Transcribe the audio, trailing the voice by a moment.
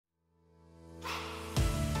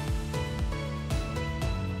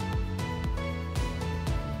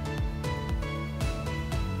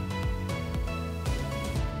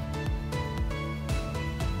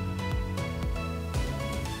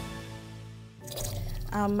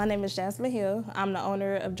My name is Jasmine Hill. I'm the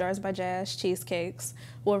owner of By Jas Cheesecakes.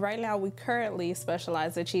 Well, right now we currently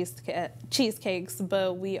specialize in cheesecakes,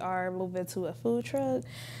 but we are moving to a food truck.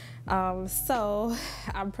 So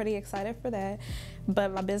I'm pretty excited for that.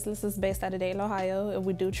 But my business is based out of Dayton, Ohio, and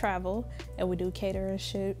we do travel, and we do cater and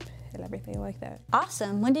ship and everything like that.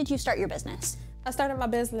 Awesome. When did you start your business? I started my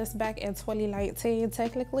business back in 2019,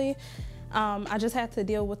 technically. I just had to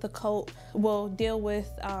deal with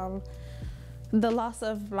the loss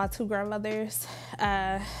of my two grandmothers.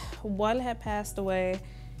 One had passed away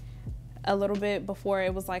a little bit before,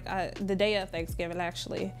 it was like the day of Thanksgiving,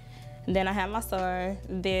 actually. And then I had my son,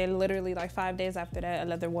 then literally like 5 days after that,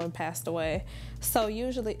 another one passed away. So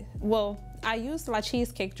I used my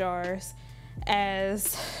cheesecake jars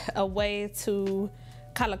as a way to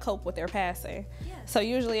kind of cope with their passing. Yeah. So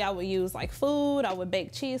usually I would use like food, I would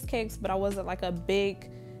bake cheesecakes, but I wasn't like a big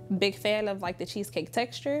fan of like the cheesecake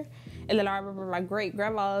texture. And then I remember my great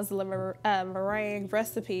grandma's meringue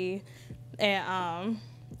recipe, and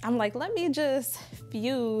I'm like, let me just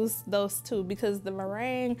fuse those two, because the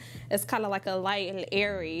meringue is kind of like a light and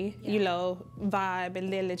airy, vibe,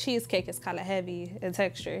 and then the cheesecake is kind of heavy in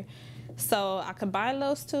texture. So I combined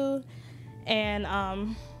those two,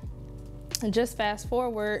 and just fast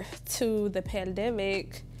forward to the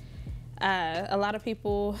pandemic, a lot of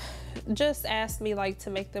people just asked me like to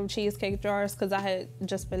make them cheesecake jars because I had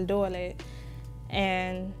just been doing it,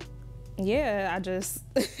 and yeah, I just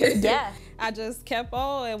I just kept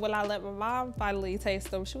on. And when I let my mom finally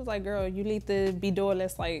taste them, she was like, girl, you need to be doing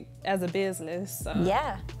this like as a business. So.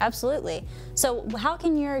 Yeah, absolutely. So how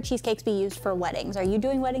can your cheesecakes be used for weddings? Are you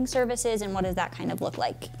doing wedding services, and what does that kind of look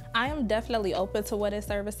like? I am definitely open to wedding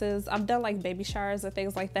services. I've done like baby showers and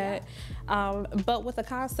things like that. Yeah. But with the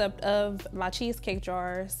concept of my cheesecake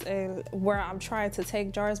jars and where I'm trying to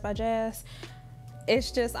take By Jas,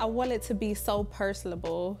 it's just, I want it to be so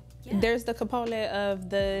personable. Yeah. There's the component of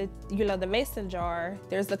the mason jar.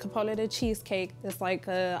 There's the component of cheesecake that's like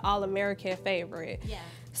a all-American favorite. Yeah.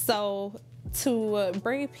 So to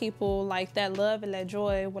bring people like that love and that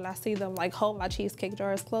joy when I see them like hold my cheesecake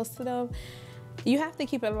jars close to them, you have to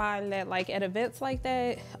keep in mind that like at events like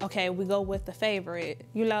that, okay, we go with the favorite,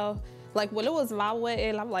 Like when it was my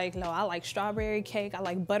wedding, I'm like, no, I like strawberry cake, I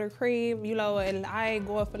like buttercream, and I ain't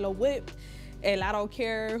going for no whip, and I don't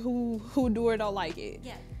care who do or don't like it.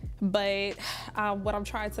 Yeah. But what I'm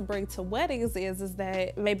trying to bring to weddings is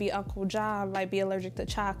that maybe Uncle John might be allergic to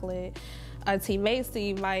chocolate. Auntie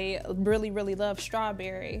Macy might really, really love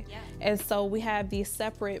strawberry. Yeah. And so we have these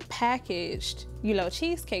separate packaged,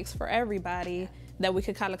 cheesecakes for everybody that we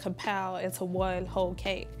could kind of compile into one whole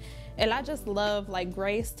cake. And I just love like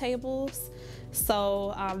grace tables.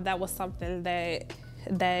 So that was something that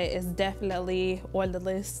is definitely on the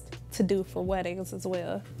list to do for weddings as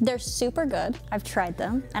well. They're super good. I've tried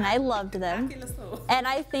them and I loved them. And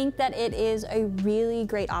I think that it is a really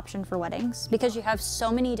great option for weddings because you have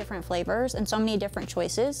so many different flavors and so many different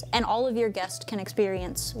choices, and all of your guests can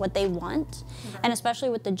experience what they want. And especially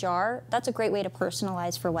with the jar, that's a great way to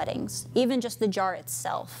personalize for weddings. Even just the jar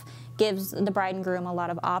itself gives the bride and groom a lot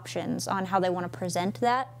of options on how they want to present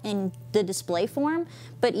that in the display form.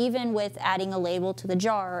 But even with adding a label to the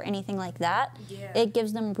jar or anything like that, it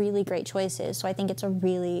gives them really great choices. So I think it's a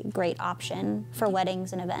really great option for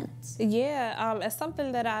weddings and events. Yeah, it's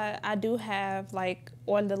something that I do have like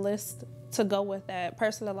on the list to go with that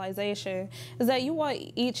personalization, is that you want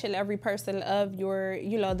each and every person of your,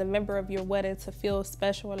 the member of your wedding to feel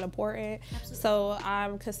special and important. Absolutely. So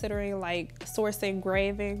I'm considering like sourcing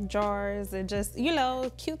engraving jars and just,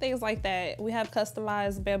 cute things like that. We have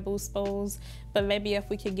customized bamboo spoons, but maybe if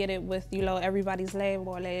we could get it with, everybody's name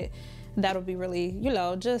on it, that'll be really,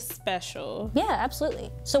 just special. Yeah,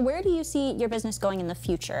 absolutely. So where do you see your business going in the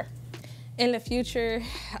future? In the future,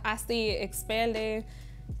 I see it expanding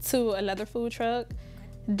to another food truck.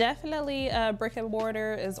 Definitely brick and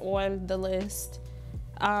mortar is on the list.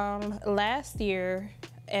 Last year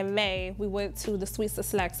in May, we went to the Sweets and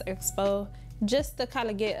Snacks Expo just to kind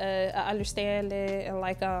of get an understanding and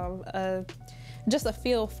like just a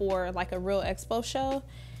feel for like a real expo show.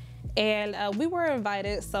 And we were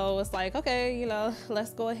invited, so it's like, okay,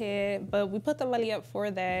 let's go ahead. But we put the money up for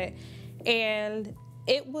that, and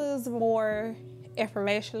it was more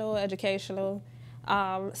informational, educational.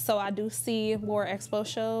 So I do see more expo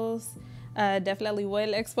shows, definitely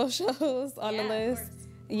wedding expo shows on the list.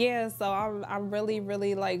 Yeah, so I'm really,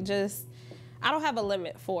 really like I don't have a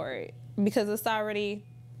limit for it because it's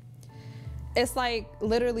like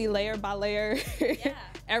literally layer by layer. Yeah,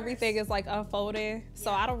 everything is like unfolding.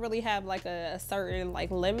 So I don't really have like a certain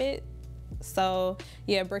like limit. So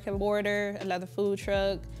yeah, brick and mortar, another food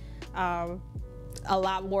truck, a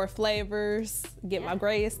lot more flavors, get my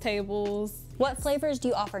graze tables. What flavors do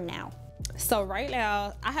you offer now? So right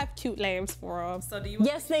now, I have cute names for them. So do you?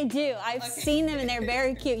 Yes, they do. I've seen them and they're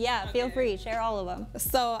very cute. Yeah, feel free, share all of them.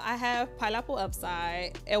 So I have pineapple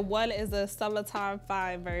upside, and one is a summertime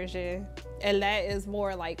fine version, and that is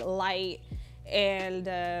more like light and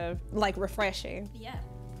like refreshing. Yeah.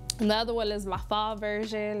 The other one is my fall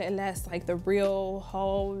version, and that's like the real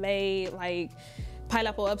homemade like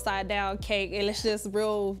pineapple upside down cake, and it's just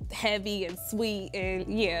real heavy and sweet, and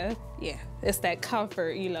yeah, it's that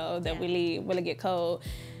comfort, you know, that we need when it get cold.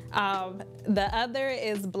 The other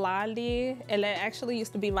is Blondie, and that actually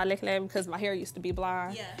used to be my nickname because my hair used to be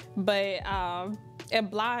blonde. Yeah. But and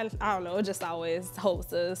blonde, I don't know, it just always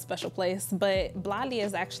holds a special place. But Blondie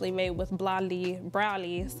is actually made with Blondie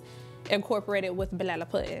brownies incorporated with banana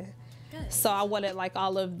pudding. Good. So I wanted like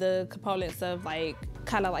all of the components of like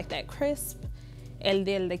kind of like that crisp, and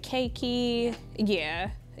then the cakey, yeah.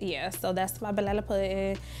 So that's my banana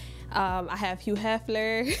pudding. I have Hugh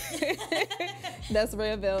Hefner, that's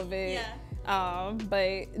red velvet. Yeah.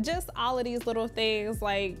 But just all of these little things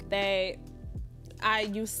like that I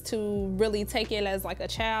used to really take it as like a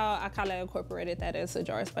child. I kind of incorporated that into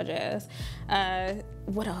Jars by Jas.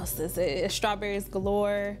 What else is it? Strawberries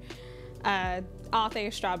galore. All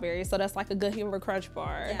things strawberry, so that's like a good humor crunch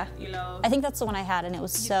bar. Yeah, you know. I think that's the one I had, and it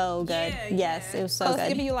was so good. Yes, it was so good. It's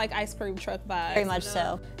giving you like ice cream truck vibes. Very much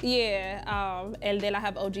so. Yeah, and then I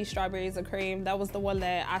have OG strawberries and cream. That was the one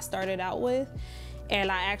that I started out with,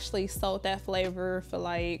 and I actually sold that flavor for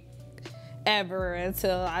like ever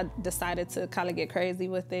until I decided to kind of get crazy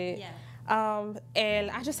with it. Yeah.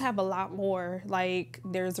 And I just have a lot more. Like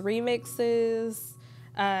there's remixes.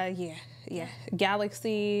 Yeah.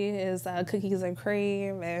 Galaxy is cookies and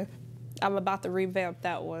cream, and I'm about to revamp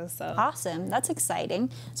that one. So awesome, that's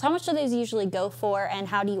exciting. So how much do these usually go for, and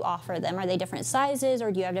how do you offer them? Are they different sizes,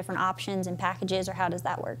 or do you have different options and packages, or how does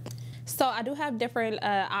that work? So I do have different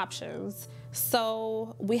options.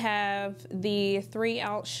 So we have the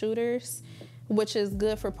 3-ounce shooters, which is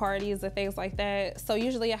good for parties and things like that. So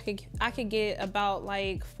usually I could get about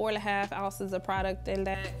like 4.5 ounces of product in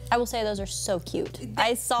that. I will say those are so cute.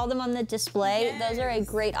 I saw them on the display. Yes. Those are a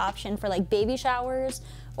great option for like baby showers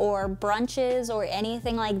or brunches or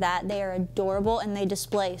anything like that. They are adorable and they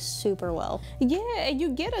display super well. Yeah, and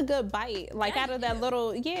you get a good bite like out of that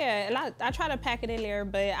little, and I try to pack it in there,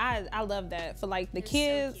 but I love that for like the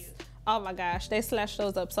kids. So oh my gosh, they slash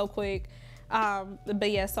those up so quick.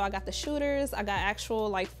 But yeah, so I got the shooters, I got actual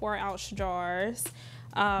like 4-ounce jars,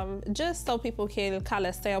 just so people can kind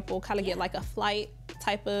of sample, kind of get like a flight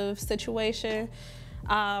type of situation.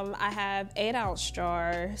 I have 8-ounce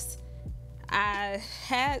jars. I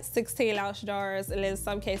had 16-ounce jars, and in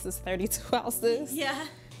some cases 32 ounces.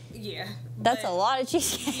 Yeah. That's a lot of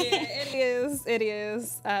cheesecake. Yeah, it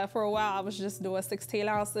is. For a while, I was just doing 16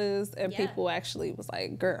 ounces, and people actually was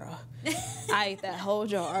like, girl, I ate that whole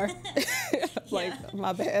jar. Like,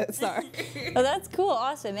 my bad, sorry. Oh, that's cool,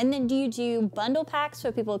 awesome. And then do you do bundle packs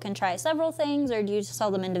so people can try several things, or do you sell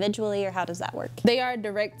them individually, or how does that work? They are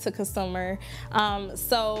direct to consumer.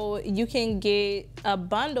 So you can get a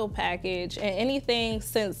bundle package, and anything,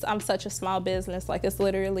 since I'm such a small business, like it's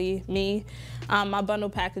literally me, my bundle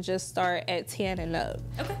packages start at 10 and up.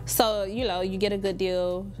 Okay. So, you know, you get a good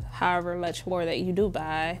deal, however much more that you do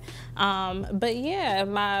buy. But yeah,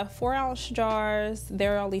 my 4-ounce jars,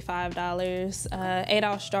 they're only $5.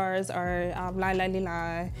 8-ounce jars are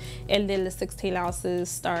 $9.99, and then the 16 ounces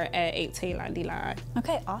start at $18.99.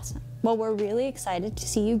 Okay, awesome. Well, we're really excited to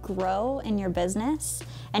see you grow in your business,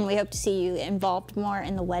 and we hope to see you involved more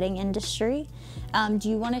in the wedding industry. Do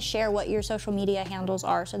you want to share what your social media handles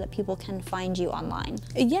are so that people can find you online?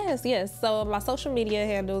 Yes. So my social media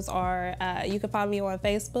handles are, you can find me on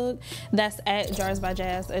Facebook. That's at Jars by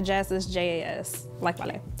Jas, and Jas is Jas, like my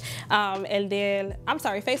name. And then,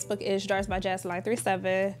 Facebook is Jars by Jas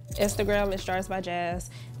 937. Instagram is Jars by Jas.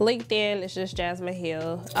 LinkedIn is just Jasmine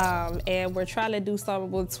Hill. And we're trying to do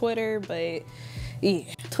something with Twitter, but yeah.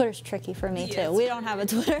 Twitter's tricky for me too. We don't have a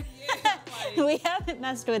Twitter. We haven't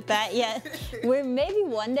messed with that yet. Maybe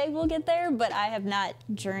one day we'll get there, but I have not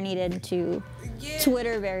journeyed into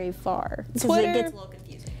Twitter very far. Twitter, it gets a little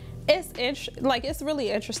confusing. It's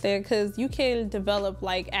really interesting because you can develop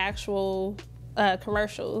like actual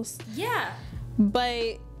commercials. Yeah.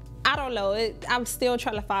 But I don't know. I'm still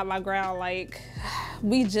trying to find my ground. Like,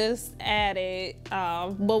 we just added,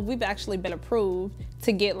 we've actually been approved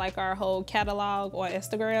to get like our whole catalog on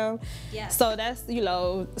Instagram. Yeah. So that's, you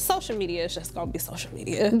know, social media is just gonna be social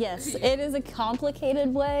media. Yes, it is a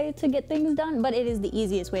complicated way to get things done, but it is the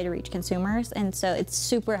easiest way to reach consumers, and so it's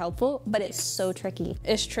super helpful, but it's so tricky.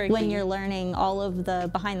 It's tricky. When you're learning all of the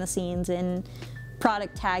behind the scenes and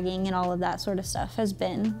product tagging and all of that sort of stuff has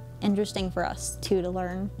been interesting for us too, to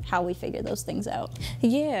learn how we figure those things out.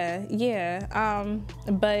 Yeah, yeah.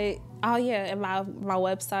 But oh yeah, and my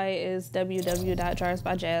website is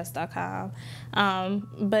www.jarsbyjas.com.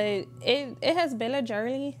 But it has been a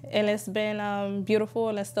journey, and it's been beautiful,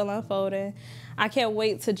 and it's still unfolding. I can't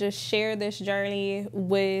wait to just share this journey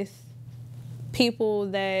with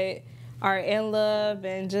people that are in love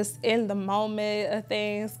and just in the moment of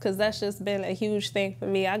things, because that's just been a huge thing for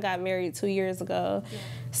me. I got married 2 years ago. Yeah.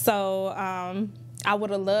 So I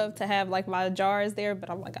would have loved to have like my jars there,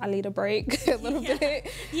 but I'm like, I need a break a little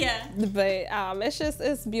bit. Yeah. But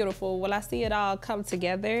it's beautiful when I see it all come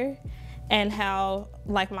together, and how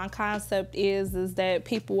like my concept is that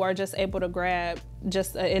people are just able to grab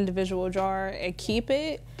just an individual jar and keep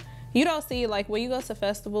it. You don't see, like, when you go to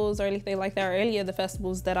festivals or anything like that, or any of the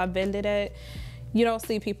festivals that I've vended at, you don't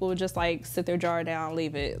see people just, like, sit their jar down,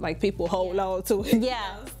 leave it. Like, people hold on to it.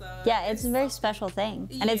 Yeah. Yeah, it's a very special thing.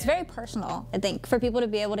 And it's very personal, I think. For people to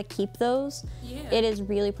be able to keep those, it is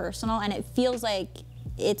really personal, and it feels like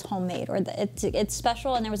it's homemade, or it's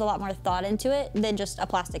special, and there was a lot more thought into it than just a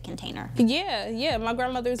plastic container. Yeah, yeah. My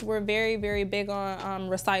grandmothers were very, very big on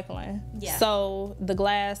recycling. Yeah. So the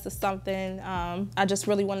glass is something, I just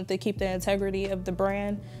really wanted to keep the integrity of the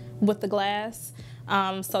brand with the glass.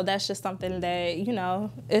 So that's just something that, you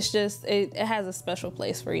know, it's just, it has a special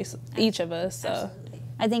place for each of us. So. Absolutely.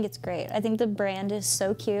 I think it's great. I think the brand is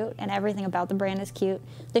so cute, and everything about the brand is cute.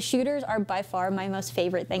 The shooters are by far my most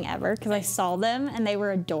favorite thing ever, because I saw them and they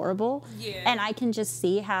were adorable. Yeah. And I can just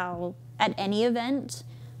see how at any event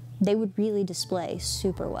they would really display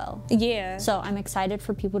super well. Yeah. So I'm excited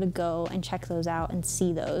for people to go and check those out and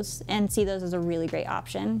see those as a really great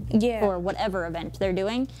option for whatever event they're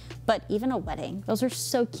doing. But even a wedding, those are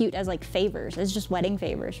so cute as like favors, as just wedding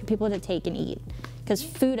favors for people to take and eat. Because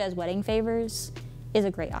food as wedding favors is a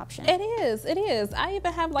great option. It is, it is. I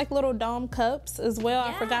even have like little dome cups as well.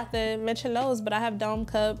 Yeah. I forgot to mention those, but I have dome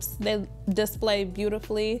cups. They display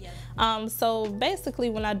beautifully. Yeah. So basically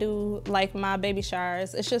when I do like my baby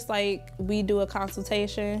showers, it's just like we do a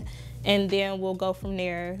consultation, and then we'll go from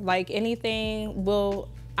there. Like anything,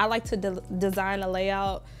 I like to design a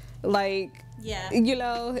layout, like, you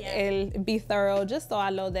know, and be thorough, just so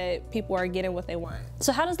I know that people are getting what they want.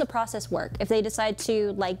 So how does the process work? If they decide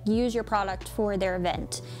to like use your product for their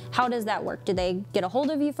event, how does that work? Do they get a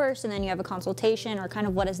hold of you first, and then you have a consultation, or kind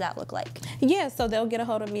of what does that look like? Yeah, so they'll get a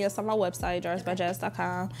hold of me. It's on my website,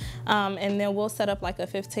 jarsbyjas.com, and then we'll set up like a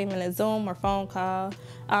 15-minute Zoom or phone call.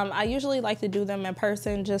 I usually like to do them in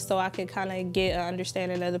person, just so I can kind of get an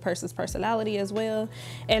understanding of the person's personality as well,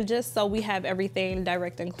 and just so we have everything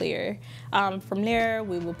direct and clear. From there,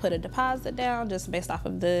 we will put a deposit down just based off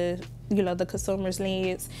of the, you know, the consumer's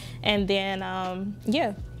needs, and then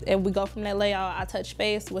and we go from that layout. I touch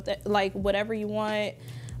base with it, like whatever you want.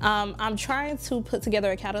 I'm trying to put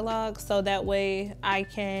together a catalog so that way I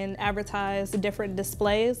can advertise the different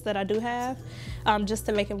displays that I do have, just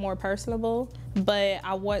to make it more personable. But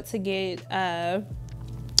I want to get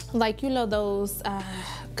like, you know, those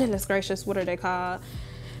goodness gracious, what are they called?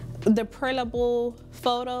 The printable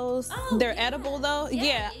photos. Oh, they're edible though.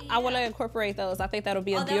 Yeah, I want to incorporate those. I think that'll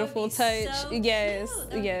be a beautiful touch. So yes,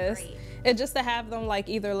 yes. And just to have them like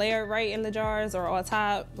either layered right in the jars or on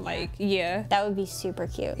top, like, that would be super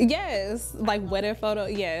cute. Yes, like wedding photo.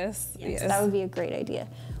 Yes, yes. That would be a great idea.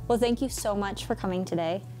 Well, thank you so much for coming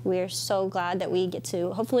today. We are so glad that we get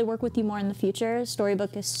to hopefully work with you more in the future.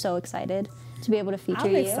 Storybook is so excited to be able to feature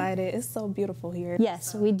you. I'm excited. It's so beautiful here.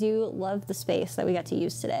 Yes, we do love the space that we got to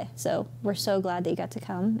use today. So we're so glad that you got to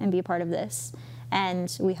come and be a part of this.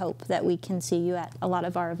 And we hope that we can see you at a lot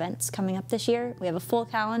of our events coming up this year. We have a full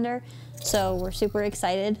calendar, so we're super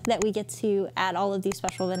excited that we get to add all of these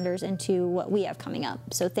special vendors into what we have coming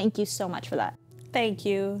up. So thank you so much for that. Thank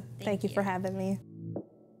you. Thank you for having me.